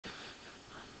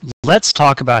Let's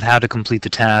talk about how to complete the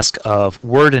task of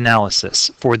word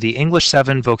analysis for the English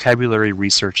 7 vocabulary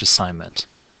research assignment.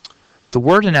 The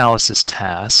word analysis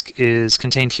task is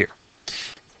contained here.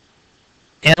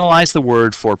 Analyze the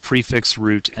word for prefix,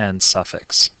 root, and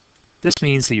suffix. This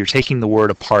means that you're taking the word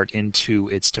apart into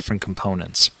its different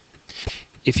components.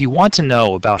 If you want to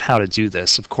know about how to do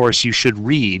this, of course, you should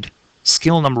read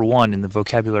skill number 1 in the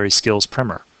Vocabulary Skills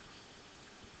Primer.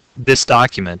 This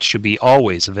document should be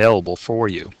always available for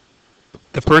you.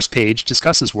 The first page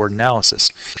discusses word analysis.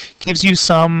 It gives you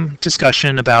some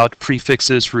discussion about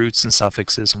prefixes, roots, and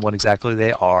suffixes and what exactly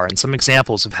they are, and some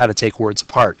examples of how to take words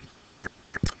apart.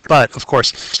 But, of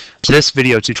course, this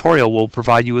video tutorial will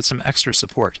provide you with some extra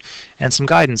support and some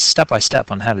guidance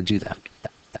step-by-step on how to do that.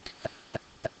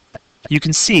 You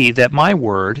can see that my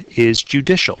word is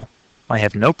judicial. I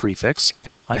have no prefix,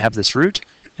 I have this root,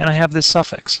 and I have this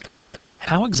suffix.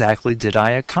 How exactly did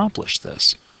I accomplish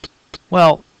this?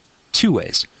 Well, 2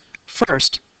 ways.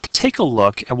 First, take a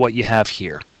look at what you have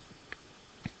here.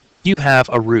 You have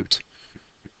a root,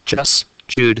 just,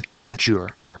 jude, jur.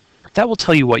 That will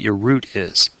tell you what your root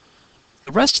is.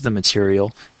 The rest of the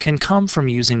material can come from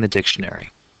using the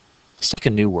dictionary. Let's take a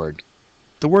new word.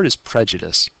 The word is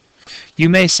prejudice. You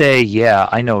may say, yeah,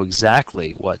 I know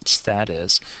exactly what that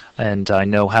is, and I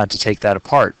know how to take that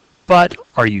apart. But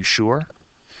are you sure?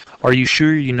 Are you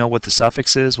sure you know what the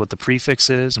suffix is, what the prefix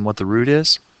is, and what the root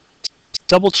is?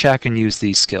 Double check and use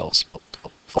these skills.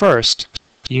 First,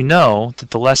 you know that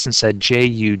the lesson said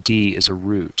J-U-D is a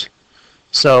root.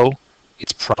 So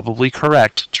it's probably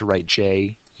correct to write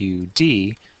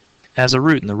J-U-D as a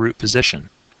root in the root position.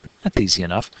 That's easy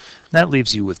enough. That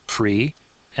leaves you with pre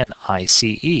and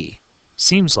ICE.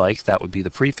 Seems like that would be the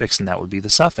prefix and that would be the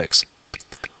suffix.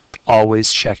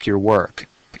 Always check your work.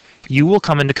 You will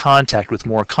come into contact with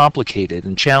more complicated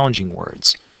and challenging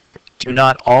words. Do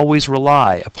not always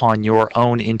rely upon your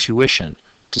own intuition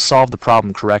to solve the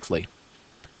problem correctly.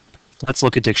 Let's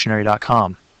look at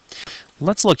dictionary.com.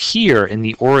 Let's look here in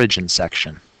the origin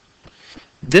section.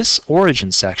 This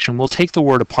origin section will take the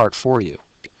word apart for you.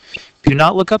 Do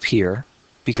not look up here,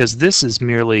 because this is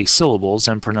merely syllables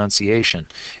and pronunciation.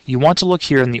 You want to look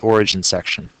here in the origin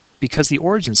section, because the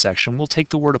origin section will take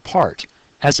the word apart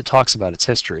as it talks about its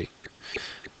history.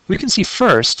 We can see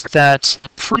first that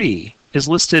pre is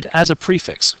listed as a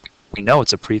prefix. We know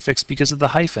it's a prefix because of the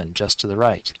hyphen just to the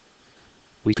right.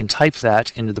 We can type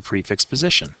that into the prefix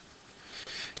position.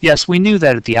 Yes, we knew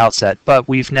that at the outset, but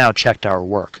we've now checked our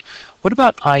work. What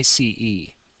about ICE?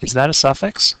 Is that a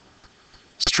suffix?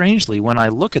 Strangely, when I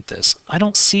look at this, I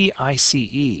don't see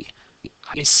ICE.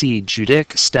 I see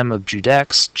judic, stem of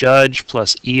judex, judge,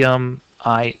 plus eum,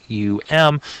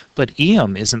 I-U-M, but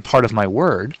eum isn't part of my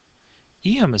word.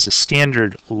 Eum is a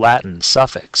standard Latin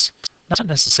suffix, not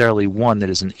necessarily one that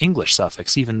is an English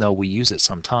suffix, even though we use it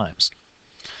sometimes.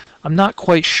 I'm not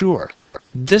quite sure.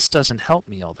 This doesn't help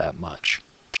me all that much.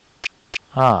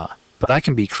 But I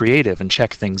can be creative and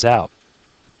check things out.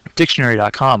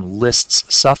 Dictionary.com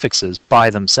lists suffixes by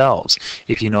themselves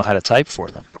if you know how to type for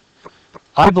them.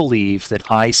 I believe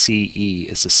that ICE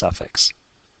is a suffix.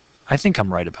 I think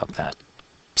I'm right about that.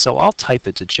 So I'll type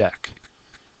it to check.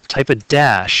 Type a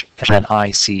dash and then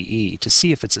ICE to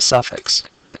see if it's a suffix.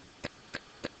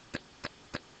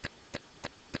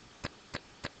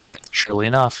 Surely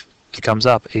enough, it comes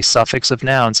up, a suffix of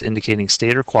nouns indicating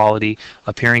state or quality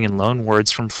appearing in loan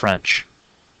words from French.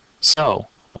 So,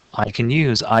 I can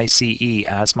use ICE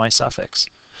as my suffix.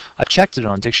 I've checked it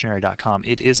on dictionary.com.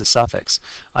 It is a suffix.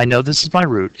 I know this is my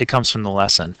root. It comes from the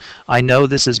lesson. I know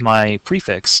this is my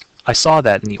prefix. I saw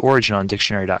that in the origin on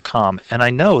dictionary.com, and I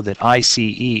know that ICE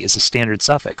is a standard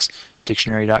suffix.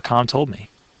 Dictionary.com told me.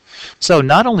 So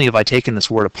not only have I taken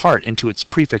this word apart into its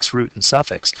prefix, root, and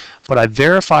suffix, but I've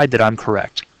verified that I'm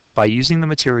correct by using the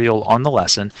material on the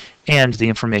lesson and the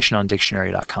information on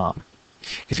dictionary.com.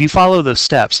 If you follow those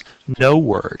steps, no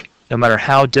word, no matter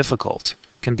how difficult,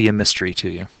 can be a mystery to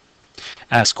you.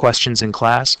 Ask questions in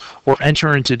class or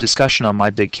enter into discussion on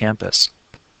my big campus.